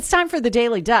It's time for the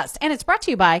Daily Dust, and it's brought to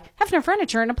you by Hefner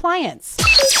Furniture and Appliance.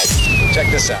 Check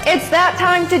this out. It's that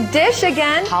time to dish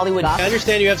again. Hollywood gossip. I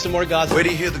understand you have some more gossip. Where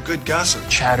do you hear the good gossip?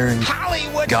 Chattering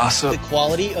Hollywood gossip. The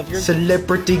quality of your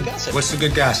Celebrity gossip. What's the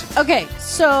good gossip? Okay,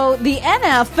 so the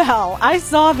NFL, I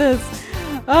saw this.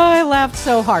 Oh, I laughed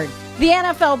so hard. The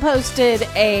NFL posted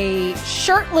a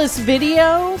shirtless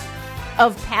video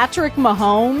of Patrick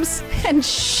Mahomes, and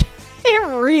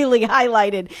it really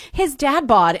highlighted his dad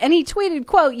bod. And he tweeted,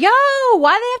 quote, "Yo,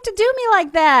 why they have to do me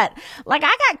like that? Like,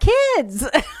 I got kids."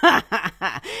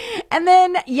 And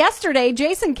then yesterday,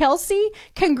 Jason Kelce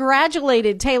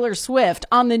congratulated Taylor Swift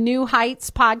on the New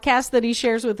Heights podcast that he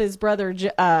shares with his brother,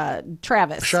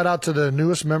 Travis. Shout out to the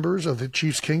newest members of the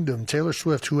Chiefs Kingdom, Taylor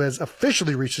Swift, who has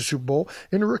officially reached the Super Bowl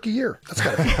in a rookie year. That's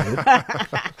got to be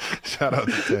good. Shout out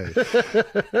to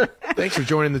Tay. Thanks for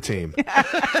joining the team.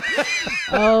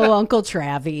 Oh, Uncle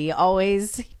Travie.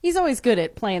 He's always good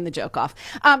at playing the joke off.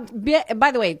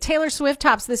 By the way, Taylor Swift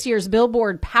tops this year's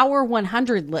Billboard Power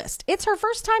 100 list. It's her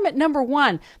first time at number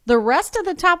 1. The rest of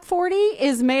the top 40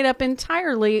 is made up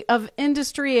entirely of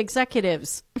industry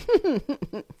executives.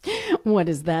 What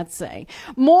does that say?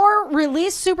 More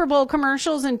released Super Bowl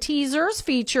commercials and teasers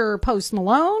feature Post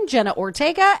Malone, Jenna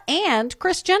Ortega, and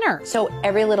Kris Jenner. So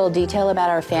every little detail about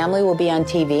our family will be on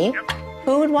TV?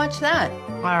 Who would watch that?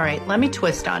 All right, let me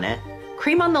twist on it.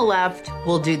 Cream on the left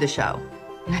will do the show.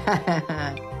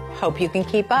 Hope you can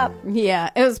keep up.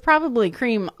 Yeah, it was probably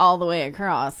cream all the way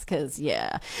across because,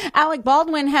 yeah. Alec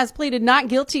Baldwin has pleaded not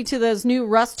guilty to those new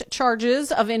Rust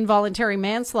charges of involuntary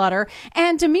manslaughter.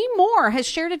 And Demi Moore has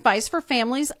shared advice for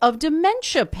families of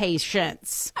dementia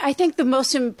patients. I think the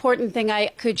most important thing I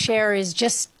could share is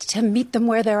just to meet them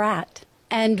where they're at.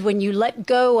 And when you let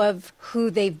go of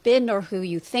who they've been or who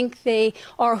you think they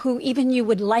are, who even you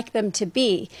would like them to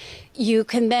be, you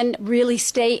can then really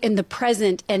stay in the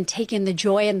present and take in the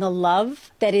joy and the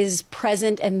love that is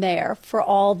present and there for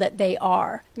all that they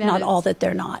are, not all that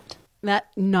they're not.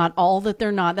 Not all that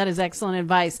they're not. That is excellent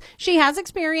advice. She has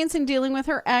experience in dealing with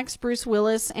her ex, Bruce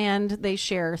Willis, and they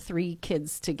share 3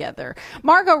 kids together.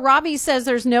 Margot Robbie says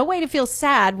there's no way to feel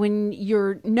sad when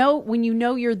you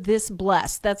know you're this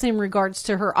blessed. That's in regards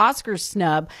to her Oscar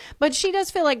snub, but she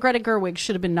does feel like Greta Gerwig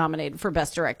should have been nominated for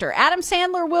Best Director. Adam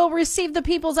Sandler will receive the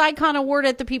People's Icon Award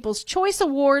at the People's Choice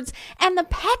Awards, and the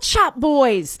Pet Shop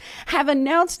Boys have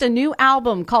announced a new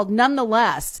album called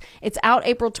Nonetheless. It's out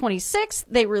April 26th.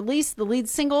 They released the lead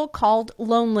single called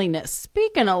Loneliness.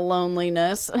 Speaking of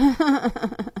loneliness,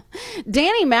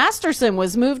 Danny Masterson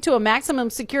was moved to a maximum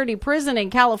security prison in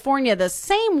California, the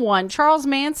same one Charles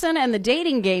Manson and the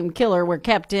dating game killer were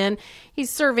kept in. He's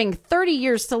serving 30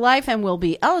 years to life and will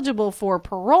be eligible for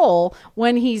parole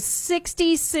when he's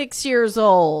 66 years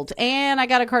old. And I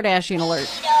got a Kardashian alert.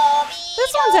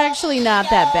 This one's actually not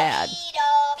that bad.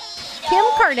 Kim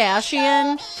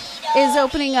Kardashian is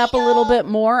opening up a little bit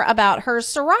more about her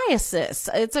psoriasis.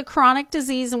 It's a chronic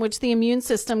disease in which the immune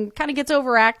system kind of gets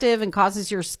overactive and causes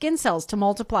your skin cells to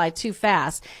multiply too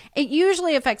fast. It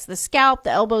usually affects the scalp,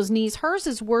 the elbows, knees. Hers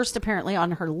is worst apparently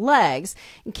on her legs.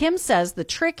 And Kim says the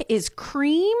trick is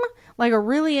cream, like a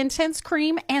really intense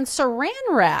cream, and saran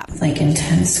wrap. Like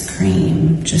intense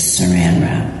cream, just saran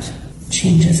wrapped,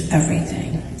 changes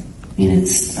everything. I mean,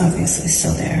 it's obviously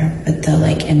still there, but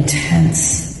the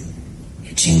intense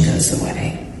itching goes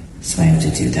away. So I have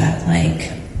to do that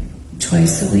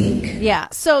twice a week. Yeah.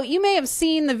 So you may have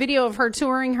seen the video of her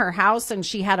touring her house, and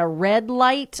she had a red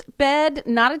light bed,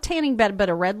 not a tanning bed, but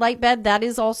a red light bed that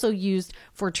is also used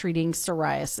for treating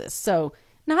psoriasis. So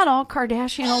not all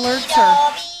Kardashian alerts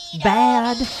are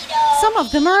bad. Some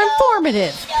of them are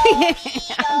informative.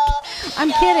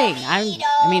 I'm kidding.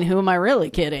 I mean, who am I really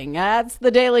kidding? That's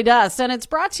the Daily Dust, and it's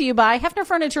brought to you by Hefner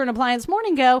Furniture and Appliance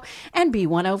Morning Go and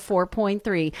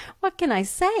B104.3. What can I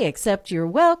say except you're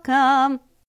welcome?